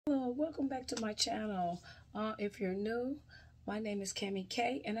Hello, welcome back to my channel. If you're new, my name is Cami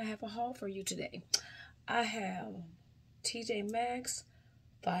K, and I have a haul for you today. I have TJ Maxx,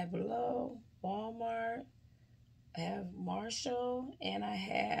 Five Below, Walmart, I have Marshall, and I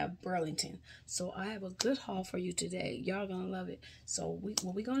have Burlington. So I have a good haul for you today. Y'all gonna love it. So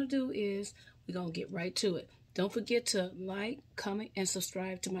what we're gonna do is we're gonna get right to it. Don't forget to like, comment, and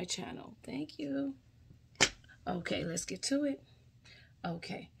subscribe to my channel. Thank you. Okay, let's get to it.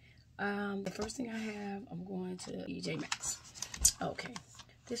 Okay. The first thing I have, I'm going to TJ Maxx. Okay,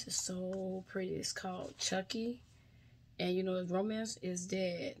 this is so pretty. It's called Chucky, and you know, Romance is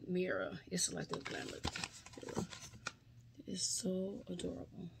Dead mirror. It's like a glamour. It's so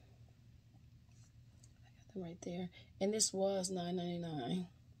adorable. I got them right there, and this was $9.99.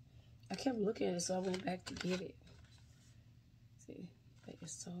 I kept looking at it, so I went back to get it. See, but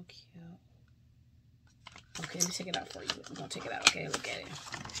it's so cute. Okay, let me take it out for you. I'm gonna take it out. Okay, look at it.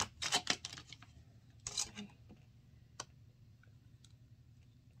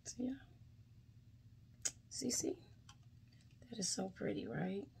 Yeah. See? That is so pretty,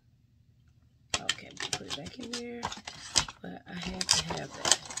 right? Okay, I'm gonna put it back in there. But I had to have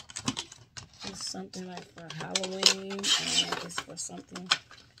that. It's something like for Halloween, and it's for something.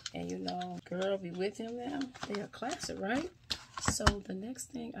 And you know, girl be with him now. They are classic, right? So the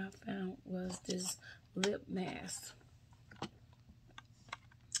next thing I found was this lip mask.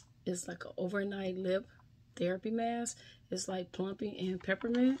 It's like an overnight lip therapy mask. It's like plumping and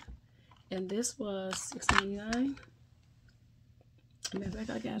peppermint. And this was $6.99. Matter of fact,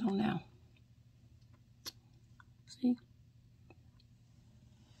 I got it on now. See?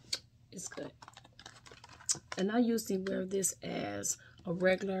 It's good. And I usually wear this as a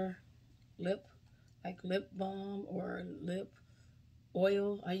regular lip, like lip balm or lip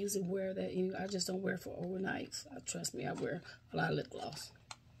oil. I usually wear that. I just don't wear it for overnight. Trust me, I wear a lot of lip gloss.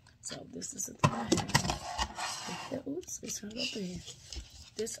 So this is the thing I have. Oops, it's turned up there.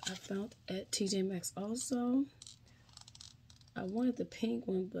 This I found at TJ Maxx also. I wanted the pink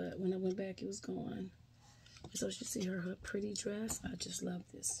one, but when I went back, it was gone. So you see her pretty dress. I just love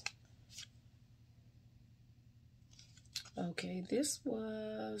this. Okay, this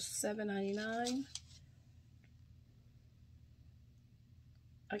was $7.99.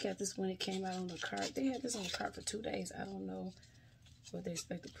 I got this when it came out on the cart. They had this on the cart for 2 days. I don't know what they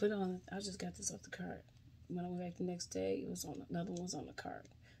expect to put on. I just got this off the cart. When I went back the next day, it was on another one was on the cart.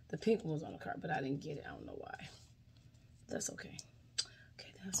 The pink one was on the cart, but I didn't get it. I don't know why. That's okay.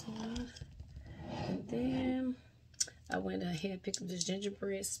 Okay, that's one. And then I went ahead and picked up this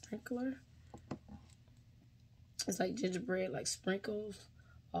gingerbread sprinkler. It's like gingerbread, like sprinkles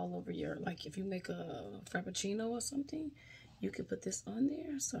all over your, like if you make a frappuccino or something, you can put this on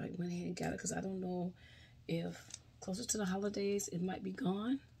there. So I went ahead and got it because I don't know if closer to the holidays it might be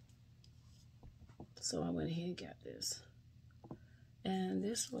gone. So I went ahead and got this. And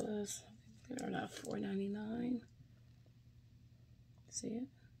this was, believe it or not, $4.99. See it?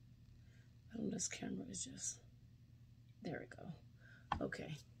 I don't know, this camera is just, there we go.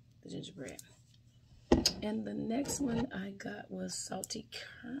 Okay, the gingerbread. And the next one I got was salty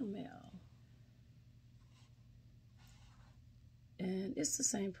caramel. And it's the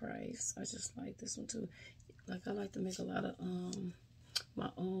same price. I just like this one too. Like I like to make a lot of my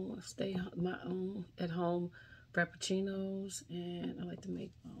own at home frappuccinos, and I like to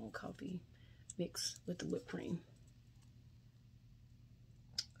make my own coffee mix with the whipped cream.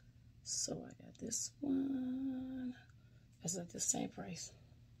 So I got this one. It's like the same price.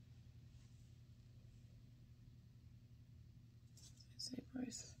 Same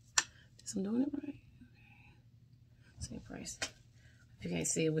price. Guess I'm doing it right. Okay. Same price. If you can't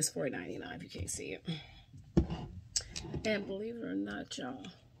see it, it was $4.99 if you can't see it. And believe it or not, y'all,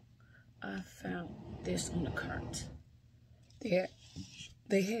 I found this on the cart. They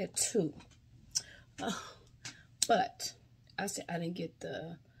had two. But I said I didn't get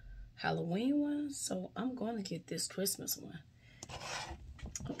the Halloween one, so I'm going to get this Christmas one.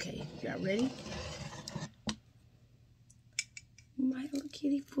 Okay, y'all ready? My little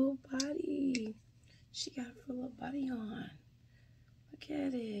kitty full body. She got a full body on. Look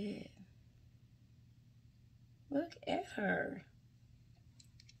at it. Look at her.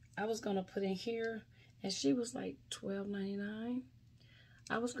 I was going to put in here, and she was like $12.99.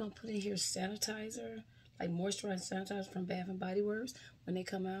 I was going to put in here sanitizer, like moisturizing sanitizer from Bath and Body Works when they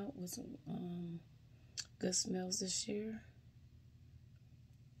come out with some good smells this year.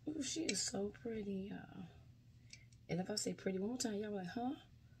 Ooh, she is so pretty, y'all. And if I say pretty one more time, y'all like, huh?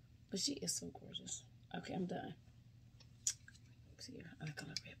 But she is so gorgeous. Okay, I'm done. See here, I like a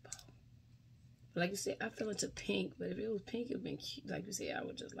red bow. But like you said, I fell into pink. But if it was pink, it would have been cute. Like you said, I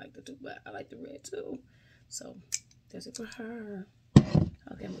would just like the two. But I like the red too. So that's it for her. Okay,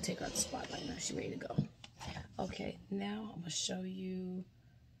 I'm going to take her out the spotlight now. She's ready to go. Okay, now I'm going to show you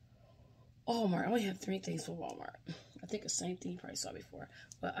Walmart. I only have 3 things for Walmart. I think the same thing you probably saw before.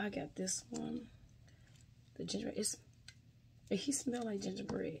 But I got this one. The gingerbread. He smelled like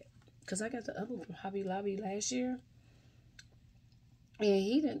gingerbread. Because I got the other one from Hobby Lobby last year.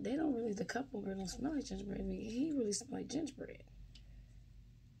 And the couple really don't smell like gingerbread. He really smelled like gingerbread.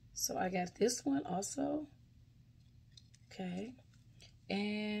 So I got this one also. Okay.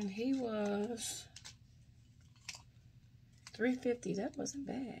 And he was $3.50. That wasn't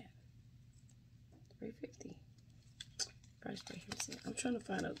bad. $3.50. Price right here. I'm trying to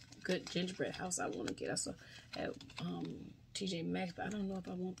find a good gingerbread house I want to get. I saw at TJ Maxx, but I don't know if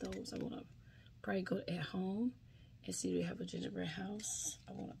I want those. I want to probably go at home and see if they have a gingerbread house.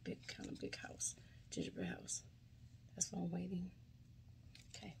 I want a big house, gingerbread house. That's why I'm waiting.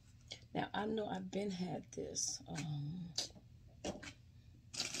 Okay. Now I know I've been had this.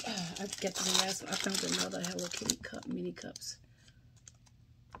 I got the last one. I found another Hello Kitty cup, mini cups.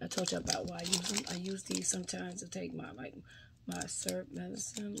 I told you about why I use them. I use these sometimes to take my syrup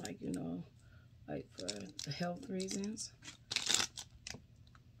medicine, like, you know, like for the health reasons.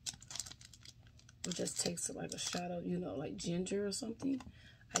 Or just takes like a shot of, you know, like ginger or something.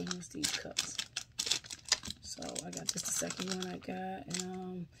 I use these cups. So I got this the second one I got,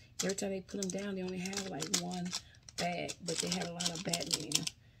 and every time they put them down, they only have like 1 bag, but they had a lot of Batman.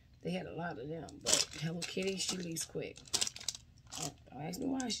 They had a lot of them, but Hello Kitty, she leaves quick. Don't ask me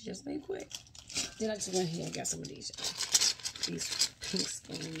why, she just leaves quick. Then I just went here and got some of these pink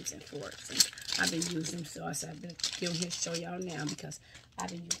spoons and forks. And I've been using them, so I said I've been here to show y'all now because I've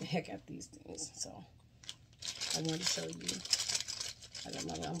been using the heck out of these things. So I wanted to show you. I'm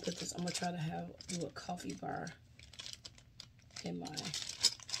gonna try to do a coffee bar in my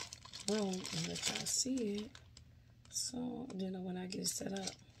room and let y'all see it. So then when I get it set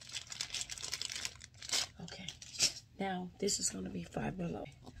up. Okay. Now this is gonna be Five Below.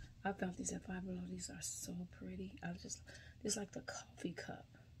 I found these at Five Below. These are so pretty. This like the coffee cup.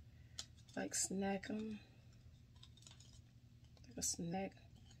 Like snack them. Like a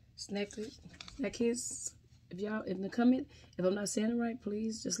snackies. If y'all in the comment, if I'm not saying it right,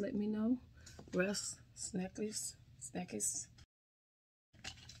 please just let me know. Russ, snackies.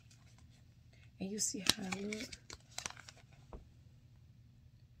 And you see how I look.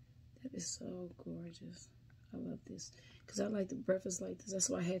 That is so gorgeous. I love this. Because I like the breakfast like this. That's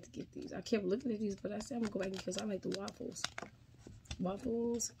why I had to get these. I kept looking at these, but I said I'm going to go back because I like the waffles.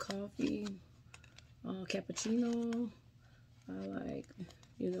 Waffles, coffee, cappuccino. I like,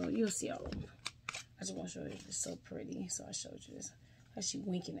 you know, you'll see all of them. I just want to show you. It's so pretty. So I showed you this. How she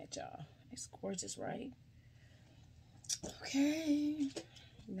winking at y'all. It's gorgeous, right? Okay.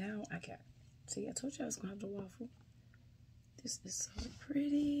 Now I got, see, I told you I was going to have the waffle. This is so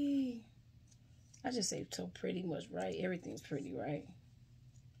pretty. I just say so pretty much, right? Everything's pretty, right?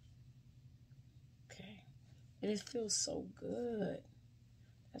 Okay. And it feels so good.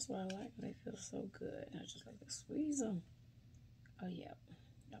 That's what I like when they feel so good. I just like to squeeze them. Oh, yeah.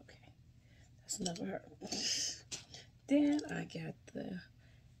 Okay. That's enough of her. Then I got the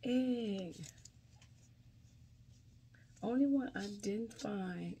egg. Only one I didn't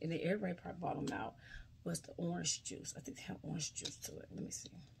find, and everybody probably bought them out, was the orange juice. I think they have orange juice to it. Let me see.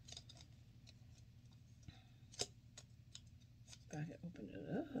 If I can open it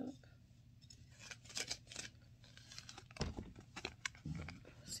up.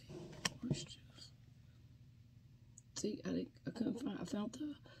 Let's see, orange juice. See, I couldn't find. I found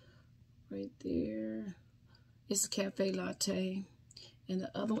the right there. It's a cafe latte, and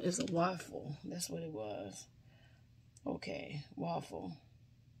the other one is a waffle. That's what it was. Okay, waffle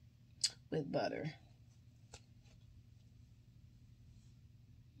with butter.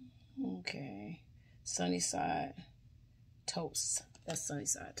 Okay, sunny side toast. That's sunny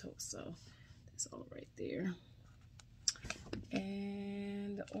side toast. So that's all right there.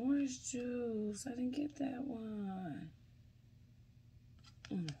 And the orange juice. I didn't get that one.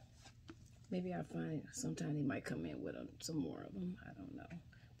 Maybe I'll find it. Sometime they might come in with some more of them. I don't know.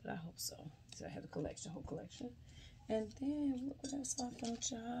 But I hope so. So I have a collection, whole collection. And then, look what else I found,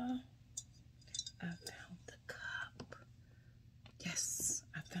 y'all. I found the cup. Yes,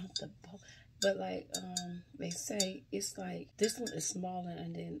 I found the bowl. But like they say, it's like, this one is smaller,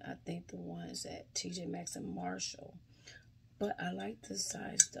 and then I think the ones at TJ Maxx and Marshall. But I like this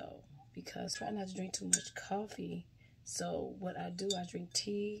size, though, because I try not to drink too much coffee. So what I do, I drink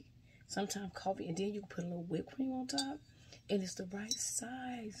tea, sometimes coffee, and then you can put a little whipped cream on top, and it's the right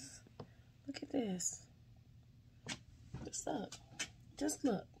size. Look at this. Just look. Just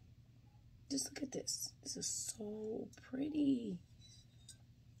look. Just look at this. This is so pretty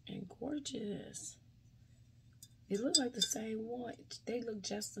and gorgeous. It looks like the same one. They look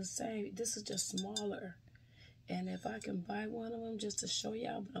just the same. This is just smaller. And if I can buy one of them just to show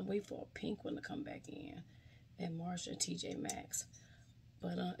y'all, but I'm waiting for a pink one to come back in at Marsh and TJ Maxx.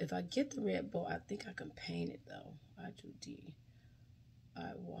 But if I get the red bow, I think I can paint it though. I do DIY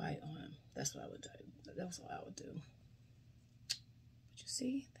on them. That's what I would do. That's what I would do. But you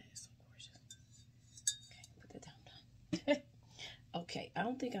see, that is so gorgeous. Okay, put that down. Okay, I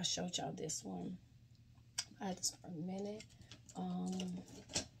don't think I showed y'all this one. I had this for a minute.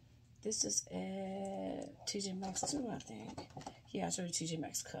 This is at TJ Maxx too, I think. Yeah, I showed you TJ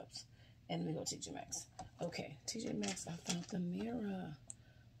Maxx cups. And let me go TJ Maxx. Okay, TJ Maxx, I found the mirror.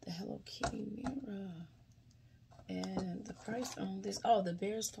 The Hello Kitty mirror. And the price on this, oh, the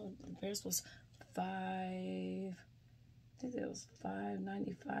bears was I think it was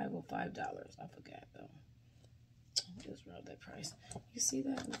 $5.95 or $5. I forgot though. I'll just round that price. You see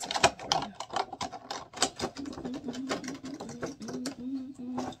that? Let me take that for you.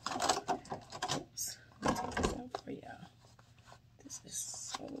 Oops. Let me take this out for y'all. This is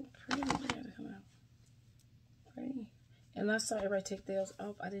so pretty. Look at it come out. Pretty. And I saw everybody take theirs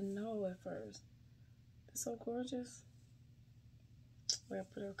off. I didn't know at first. It's so gorgeous. Where I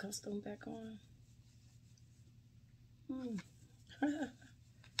put her costume back on.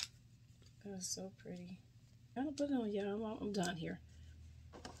 That's so pretty. I'm gonna put it on, y'all. I'm done here.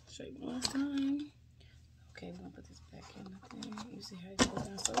 Show you one more time. Okay, we're gonna put this back in the thing. You see how it goes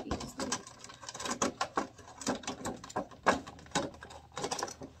down so easily.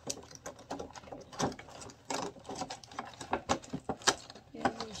 Yeah,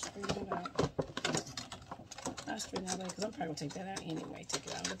 we'll straighten it out. I'll straighten it out because I'm probably gonna take that out anyway. Take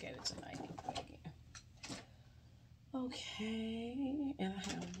it out, look at it tonight. Okay, and I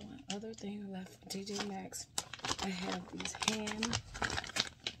have one other thing left from TJ Maxx. I have these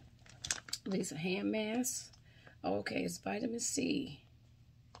hand masks. Okay, it's vitamin C.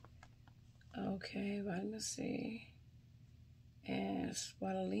 Okay, vitamin C. And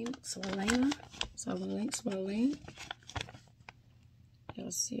swaddling.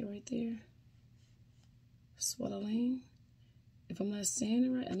 Y'all see it right there? Swaddling. If I'm not saying it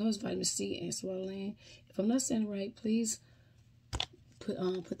right, I know it's vitamin C and swaddling. If I'm not saying it right, please put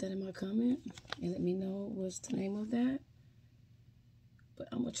that in my comment and let me know what's the name of that. But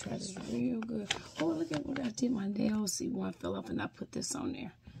I'm gonna try this real good. Oh, look at what I did my nails. See, one fell off and I put this on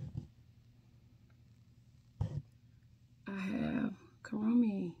there. I have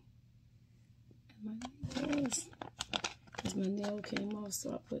Karomi and my nails. Because my nail came off,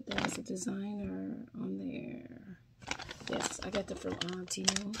 so I put that as a designer on there. Yes, I got that from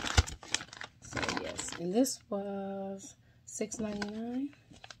Temu. So yes, and this was $6.99.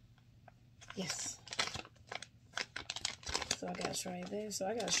 Yes. So I gotta try this. So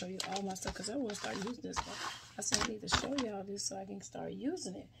I gotta show you all my stuff because I want to start using this stuff. I said I need to show y'all this so I can start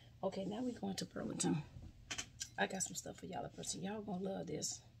using it. Okay, now we're going to Burlington. I got some stuff for y'all in person. Y'all gonna love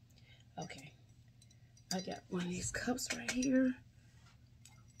this. Okay. I got one of these cups right here.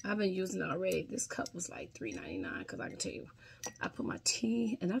 I've been using it already. This cup was like $3.99 because I can tell you, I put my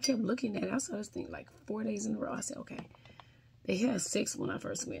tea, and I kept looking at it. I saw this thing like 4 days in a row. I said, okay. They had 6 when I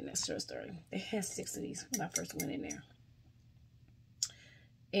first went in that store. They had 6 of these when I first went in there.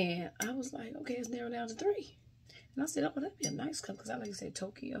 And I was like, okay, it's narrowed down to 3. And I said, oh, that'd be a nice cup because I like to say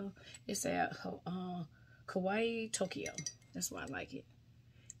Tokyo. It's at Kawaii, Tokyo. That's why I like it.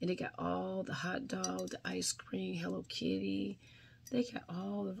 And they got all the hot dog, the ice cream, Hello Kitty. They got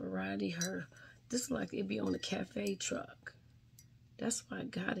all the variety. This is like it'd be on the cafe truck. That's why I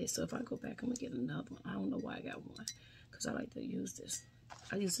got it. So if I go back, I'm gonna get another one. I don't know why I got one, because I like to use this.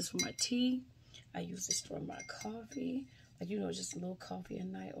 I use this for my tea. I use this for my coffee. Like, you know, just a little coffee at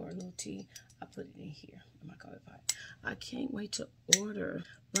night or a little tea. I put it in here in my coffee pot. I can't wait to order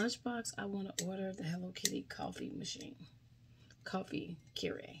lunchbox. I want to order the Hello Kitty coffee machine, coffee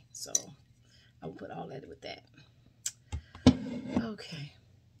Keurig. So I will put all that with that. Okay,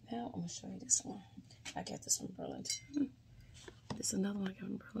 now I'm gonna show you this one. I got this from Burlington. This is another one I got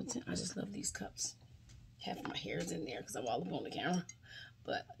from Burlington. I just love these cups. Half of my hair is in there because I'm all up on the camera.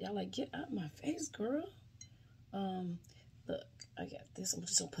 But y'all like, get out my face, girl. Look, I got this. I'm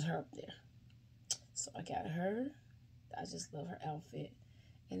just gonna put her up there. So I got her. I just love her outfit.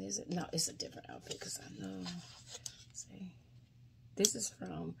 And it's a different outfit because I know. See, this is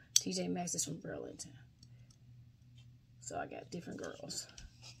from TJ Maxx. It's from Burlington. So I got different girls.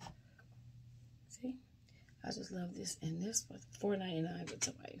 See? I just love this. And this was $4.99 with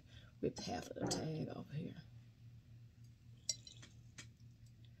somebody ripped half of the tag off here.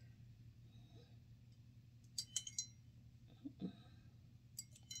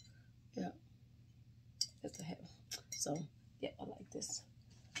 Yep, that's a half. So yeah, I like this.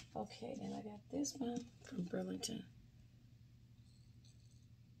 Okay, then I got this one from Burlington.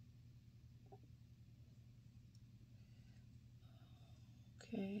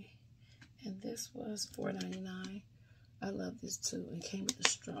 Okay, and this was $4.99. I love this too. It came with a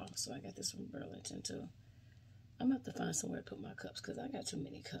straw, so I got this from Burlington too. I'm gonna have to find somewhere to put my cups because I got too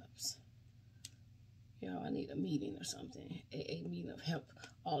many cups. Y'all, I need a meeting or something. A meeting of help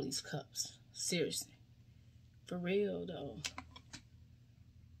all these cups. Seriously. For real though.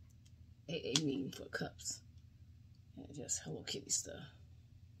 A meeting for cups. And just Hello Kitty stuff.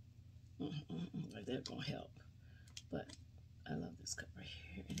 Like they're gonna help. But I love this cup right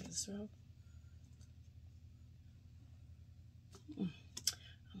here in this row. I'm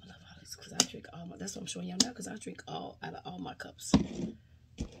gonna love all this because I drink all my, that's what I'm showing y'all now, because I drink all out of all my cups.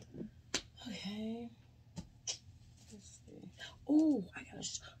 Okay. Let's see. Oh, I got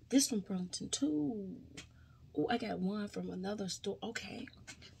this from Burlington too. Oh, I got one from another store. Okay.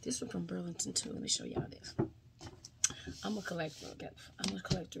 This one from Burlington too. Let me show y'all this. I'm a collector. I'm a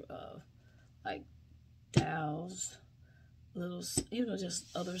collector of like dolls, little, you know, just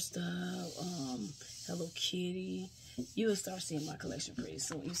other stuff. Hello Kitty. You will start seeing my collection pretty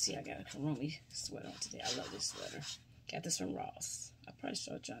soon. You see, I got a Karumi sweater on today. I love this sweater. Got this from Ross. I probably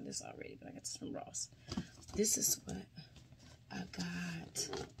showed y'all this already, but I got this from Ross. This is what I got.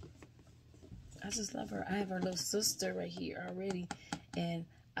 I just love her. I have her little sister right here already, and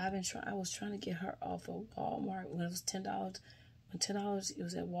I was trying to get her off of Walmart when it was $10. When $10, it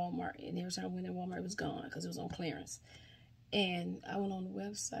was at Walmart, and every time I went in Walmart, it was gone because it was on clearance. And I went on the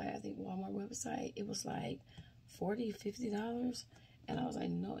website, I think Walmart website, it was like $40, $50, and I was like,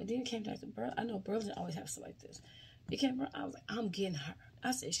 no. And then it came back to Burlington. I know Burlington always have stuff like this. It came, I was like, I'm getting her.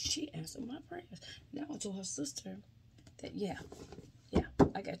 I said, she answered my prayers. Now I told her sister that, yeah,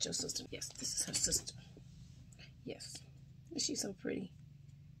 I got your sister. Yes, this is her sister. Yes, and she's so pretty.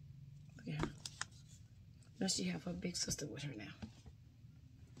 Look at her. Now she have her big sister with her now.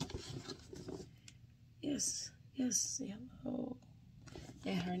 Yes, hello.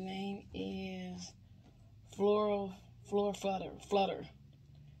 And her name is Flutter.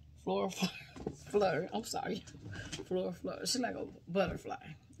 I'm sorry. Flutter. She's like a butterfly.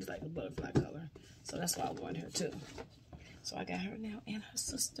 It's like a butterfly color. So that's why I wanted her too. So I got her now and her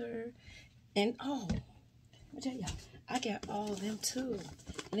sister. And oh, let me tell y'all, I got all of them too.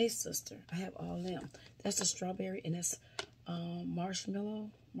 And his sister. I have all of them. That's a strawberry and that's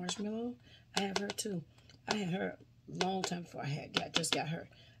marshmallow. I have her too. I had her a long time before I just got her.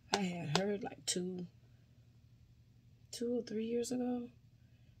 I had her like two or 3 years ago.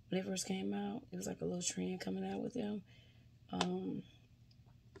 When they first came out, it was like a little trend coming out with them. And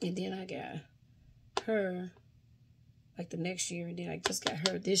then I got her like the next year, and then I just got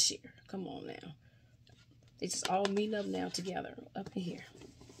her this year. Come on now. They just all meeting up now together up in here.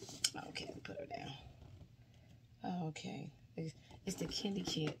 Okay, let me put her down. Okay. It's the Candy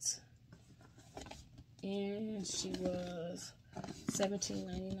Kids. And she was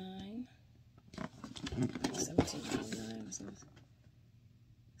 $17.99.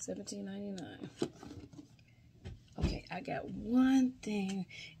 $17.99. Okay, I got one thing.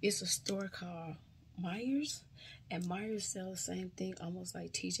 It's a store called Myers, and Myers sells the same thing almost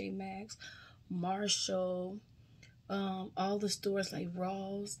like TJ Maxx, Marshall, all the stores like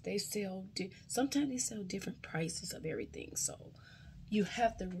Ross. They sell sometimes they sell different prices of everything, so you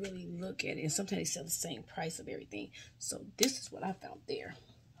have to really look at it. And sometimes they sell the same price of everything. So this is what I found there.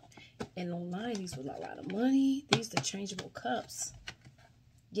 And online, these were a lot of money. These are changeable cups.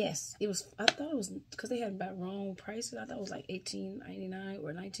 Yes, it was. I thought it was because they had about wrong prices. I thought it was like $18.99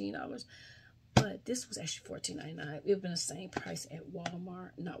 or $19, but this was actually $14.99. It would have been the same price at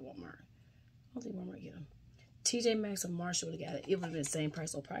Walmart. Not Walmart. I don't think Walmart get them. TJ Maxx or Marshall would have got it. It would have been the same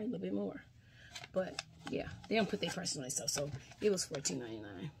price, or probably a little bit more. But yeah, they don't put their prices on themselves, so it was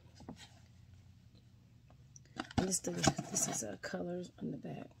 $14.99. And this is colors on the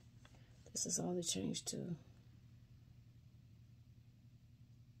back. This is all they changed to.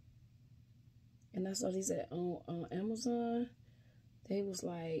 And I saw these on Amazon. They was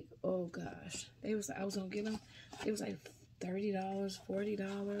like, oh gosh. They was, I was gonna get them. It was like $30,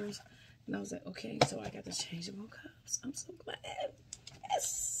 $40. And I was like, okay, so I got the changeable cups. I'm so glad.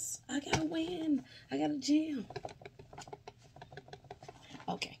 Yes, I got a win. I got a jam.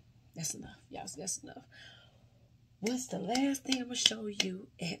 Okay, that's enough. Y'all, that's enough. What's the last thing I'm gonna show you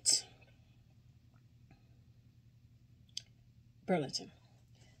at Burlington?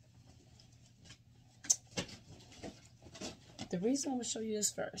 The reason I'm going to show you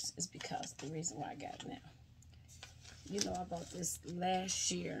this first is because the reason why I got it now. You know, I bought this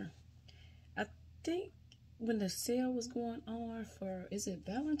last year. I think when the sale was going on for, is it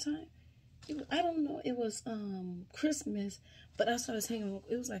Valentine? I don't know. It was Christmas, but I started hanging on.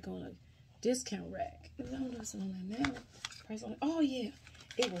 It was like on a discount rack. I don't know if it's on there now. Price on it. Oh yeah,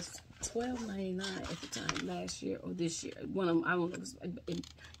 it was $12.99 at the time last year or this year. One of them, I don't know.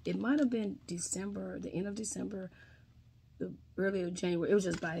 It might have been December, the end of December, the earlier January. It was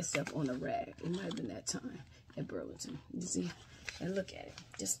just by itself on a rack. It might have been that time at Burlington. You see, and look at it.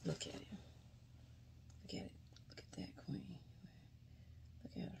 Just look at it. Look at it. Look at that queen.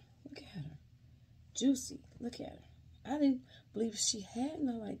 Look at her. Look at her. Juicy. Look at her. I didn't believe she had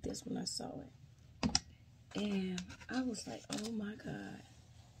none like this when I saw it. And I was like, oh my God.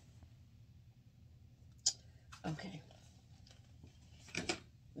 Okay.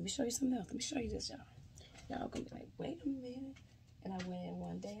 Let me show you something else. Let me show you this, y'all. Y'all gonna be like, wait a minute. And I went in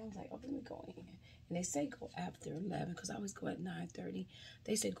one day. I was like, oh, let me go in. And they say go after 11 because I always go at 9:30.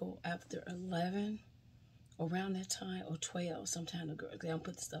 They say go after 11. Around that time, or 12, sometimes the girls, they don't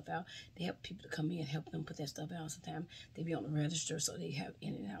put the stuff out. They help people to come in, help them put that stuff out. Sometimes they be on the register, so they have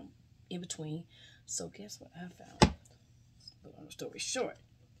in and out in between. So guess what I found? Long story short.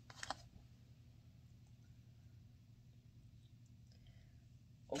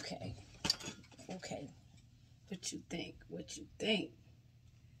 Okay. What you think? What you think?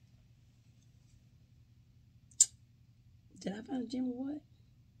 Did I find a gem or what?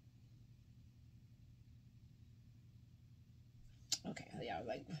 Okay, y'all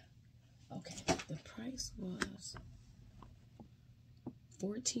like, okay, the price was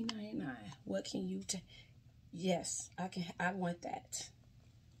 $14.99. What can you take? Yes, I want that.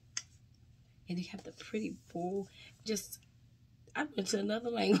 And they have the pretty bow. I went to another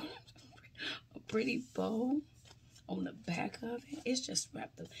language. A pretty bow on the back of it. It's just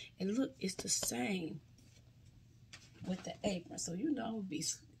wrapped up. And look, it's the same with the apron. So you know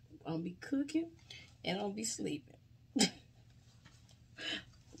I'll be cooking and I'll be sleeping.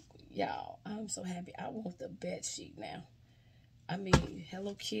 Y'all, I'm so happy. I want the bed sheet now. I mean,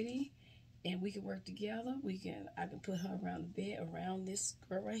 Hello Kitty, and we can work together. I can put her around the bed, around this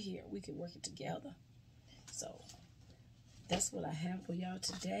girl right here. We can work it together. So that's what I have for y'all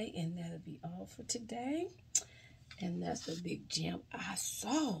today, and that'll be all for today. And that's the big gem I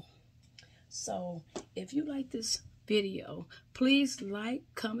saw. So if you like this video, please like,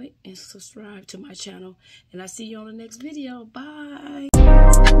 comment, and subscribe to my channel. And I'll see you on the next video. Bye.